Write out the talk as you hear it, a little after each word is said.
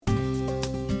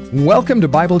Welcome to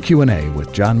Bible Q&A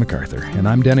with John MacArthur, and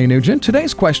I'm Denny Nugent.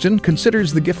 Today's question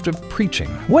considers the gift of preaching.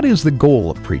 What is the goal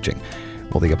of preaching?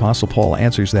 Well, the Apostle Paul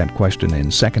answers that question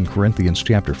in 2 Corinthians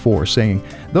chapter 4, saying,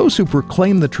 "Those who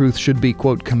proclaim the truth should be,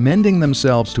 quote, commending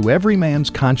themselves to every man's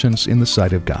conscience in the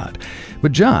sight of God."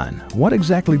 But John, what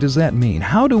exactly does that mean?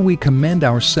 How do we commend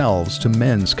ourselves to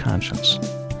men's conscience?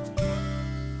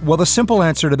 Well, the simple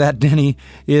answer to that, Denny,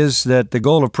 is that the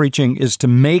goal of preaching is to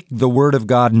make the Word of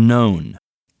God known.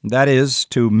 That is,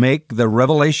 to make the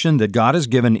revelation that God has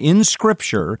given in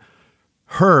Scripture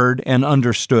heard and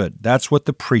understood. That's what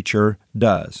the preacher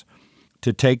does.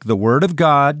 To take the Word of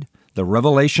God, the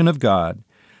revelation of God,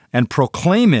 and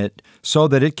proclaim it so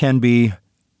that it can be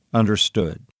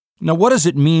understood. Now, what does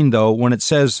it mean, though, when it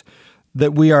says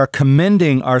that we are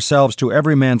commending ourselves to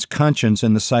every man's conscience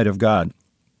in the sight of God?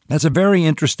 That's a very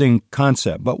interesting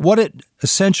concept, but what it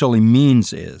essentially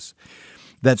means is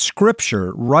that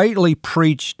Scripture, rightly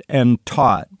preached and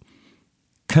taught,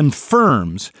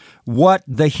 confirms what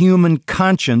the human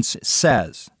conscience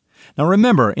says. Now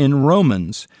remember, in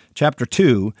Romans chapter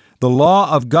 2, the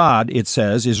law of God, it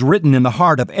says, is written in the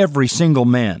heart of every single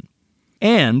man.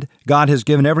 And God has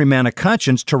given every man a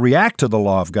conscience to react to the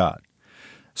law of God.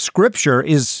 Scripture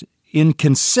is in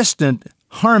consistent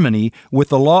harmony with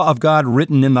the law of God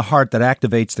written in the heart that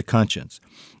activates the conscience.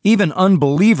 Even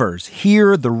unbelievers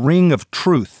hear the ring of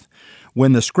truth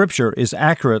when the Scripture is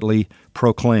accurately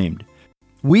proclaimed.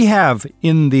 We have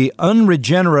in the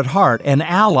unregenerate heart an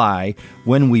ally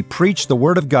when we preach the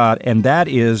Word of God, and that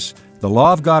is the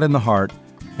law of God in the heart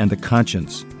and the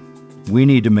conscience. We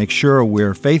need to make sure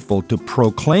we're faithful to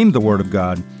proclaim the Word of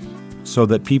God so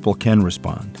that people can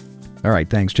respond. All right,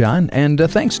 thanks, John. And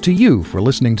thanks to you for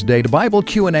listening today to Bible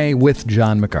Q&A with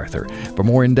John MacArthur. For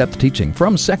more in-depth teaching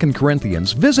from 2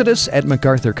 Corinthians, visit us at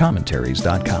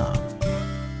MacArthurCommentaries.com.